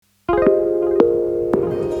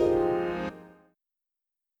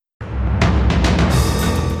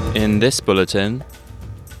In this bulletin,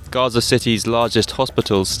 Gaza City's largest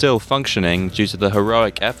hospital still functioning due to the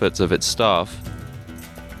heroic efforts of its staff.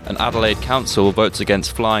 An Adelaide council votes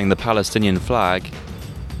against flying the Palestinian flag.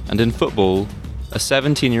 And in football, a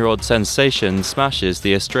 17-year-old sensation smashes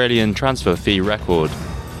the Australian transfer fee record.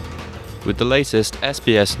 With the latest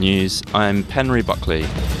SBS news, I'm Penry Buckley.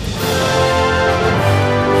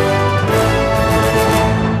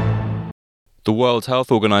 The World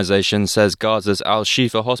Health Organization says Gaza's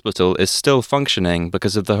Al-Shifa hospital is still functioning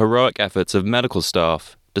because of the heroic efforts of medical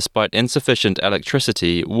staff, despite insufficient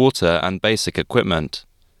electricity, water, and basic equipment.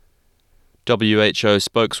 WHO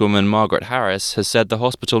spokeswoman Margaret Harris has said the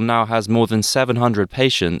hospital now has more than 700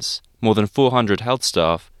 patients, more than 400 health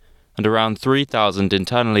staff, and around 3,000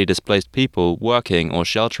 internally displaced people working or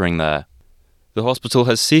sheltering there. The hospital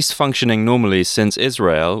has ceased functioning normally since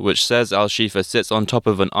Israel, which says Al-Shifa sits on top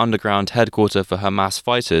of an underground headquarter for Hamas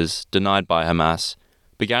fighters, denied by Hamas,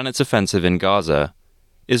 began its offensive in Gaza.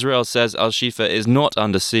 Israel says Al-Shifa is not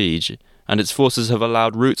under siege, and its forces have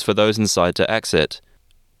allowed routes for those inside to exit,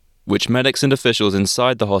 which medics and officials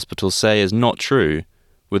inside the hospital say is not true,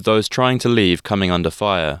 with those trying to leave coming under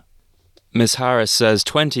fire. Ms. Harris says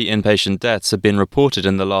 20 inpatient deaths have been reported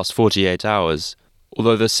in the last 48 hours,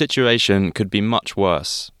 although the situation could be much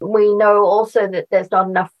worse. We know also that there's not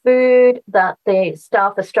enough food, that the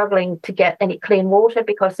staff are struggling to get any clean water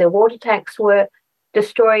because their water tanks were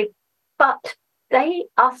destroyed, but they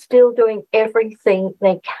are still doing everything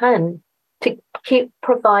they can to keep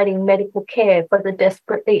providing medical care for the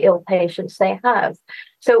desperately ill patients they have.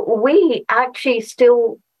 So we actually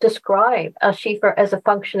still describe Al-Shifa as a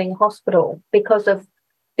functioning hospital because of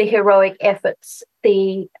the heroic efforts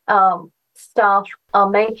the staff are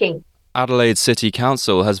making. Adelaide City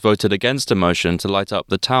Council has voted against a motion to light up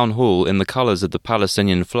the town hall in the colours of the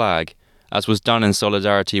Palestinian flag, as was done in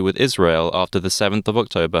solidarity with Israel after the 7th of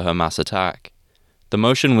October Hamas attack. The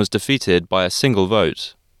motion was defeated by a single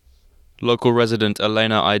vote. Local resident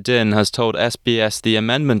Elena Aydin has told SBS the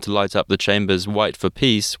amendment to light up the chambers white for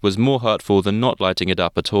peace was more hurtful than not lighting it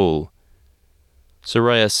up at all.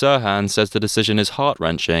 Soraya Sirhan says the decision is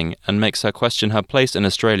heart-wrenching and makes her question her place in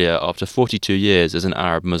Australia after 42 years as an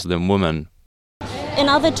Arab Muslim woman. In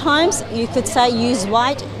other times, you could say use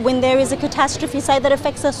white. When there is a catastrophe, say that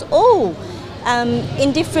affects us all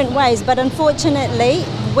in different ways. But unfortunately,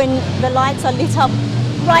 when the lights are lit up,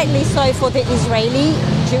 rightly so for the Israeli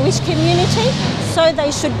Jewish community, so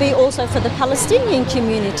they should be also for the Palestinian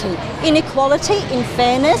community. Inequality, in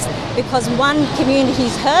fairness, because one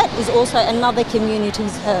community's hurt is also another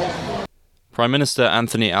community's hurt. Prime Minister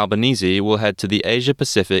Anthony Albanese will head to the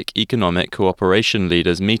Asia-Pacific Economic Cooperation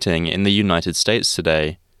Leaders meeting in the United States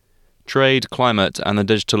today. Trade, climate and the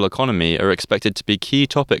digital economy are expected to be key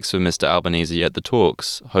topics for Mr. Albanese at the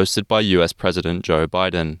talks, hosted by US President Joe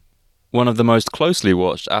Biden. One of the most closely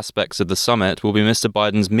watched aspects of the summit will be Mr.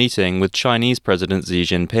 Biden's meeting with Chinese President Xi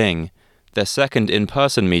Jinping, their second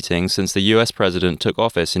in-person meeting since the US president took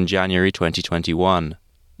office in January 2021.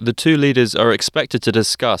 The two leaders are expected to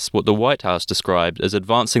discuss what the White House described as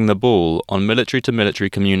advancing the ball on military-to-military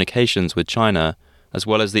communications with China, as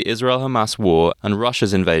well as the Israel-Hamas war and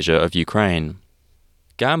Russia's invasion of Ukraine.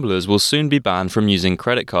 Gamblers will soon be banned from using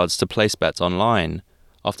credit cards to place bets online,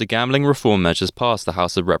 after gambling reform measures passed the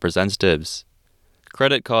House of Representatives.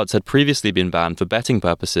 Credit cards had previously been banned for betting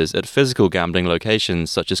purposes at physical gambling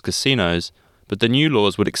locations such as casinos, but the new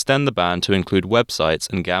laws would extend the ban to include websites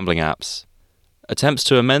and gambling apps. Attempts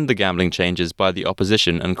to amend the gambling changes by the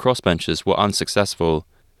opposition and crossbenchers were unsuccessful.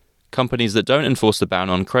 Companies that don't enforce the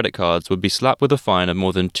ban on credit cards would be slapped with a fine of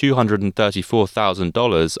more than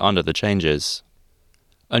 $234,000 under the changes.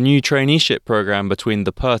 A new traineeship program between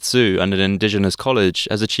the Perth Zoo and an Indigenous college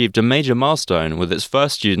has achieved a major milestone with its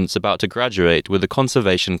first students about to graduate with a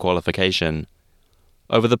conservation qualification.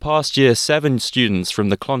 Over the past year, 7 students from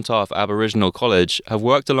the Clontarf Aboriginal College have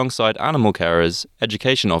worked alongside animal carers,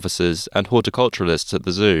 education officers and horticulturalists at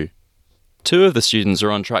the zoo. 2 of the students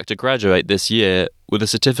are on track to graduate this year with a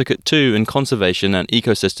Certificate 2 in Conservation and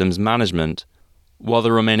Ecosystems Management, while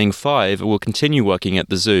the remaining 5 will continue working at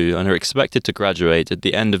the zoo and are expected to graduate at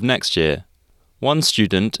the end of next year. One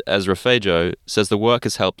student, Ezra Fajo, says the work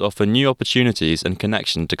has helped offer new opportunities and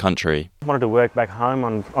connection to country. I wanted to work back home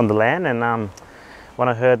on the land, and when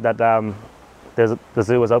I heard that the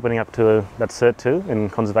zoo was opening up to that Cert 2 in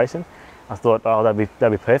conservation, I thought, oh,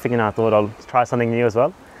 that'd be perfect, and I thought I'll try something new as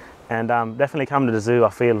well. And definitely coming to the zoo,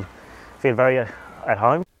 I feel very at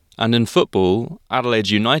home. And in football, Adelaide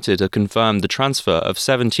United have confirmed the transfer of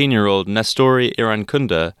 17-year-old Nestori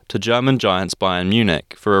Irankunda to German giants Bayern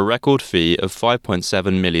Munich for a record fee of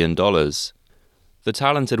 $5.7 million. The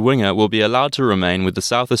talented winger will be allowed to remain with the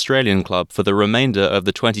South Australian club for the remainder of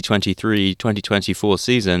the 2023-2024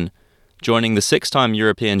 season, joining the six-time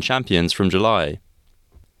European champions from July.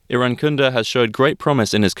 Irankunda has showed great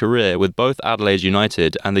promise in his career with both Adelaide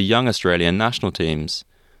United and the young Australian national teams,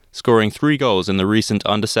 scoring 3 goals in the recent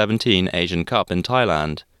Under-17 Asian Cup in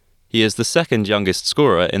Thailand. He is the second youngest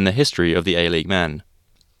scorer in the history of the A-League men.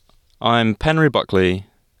 I'm Penry Buckley.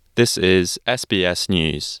 This is SBS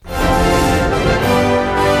News.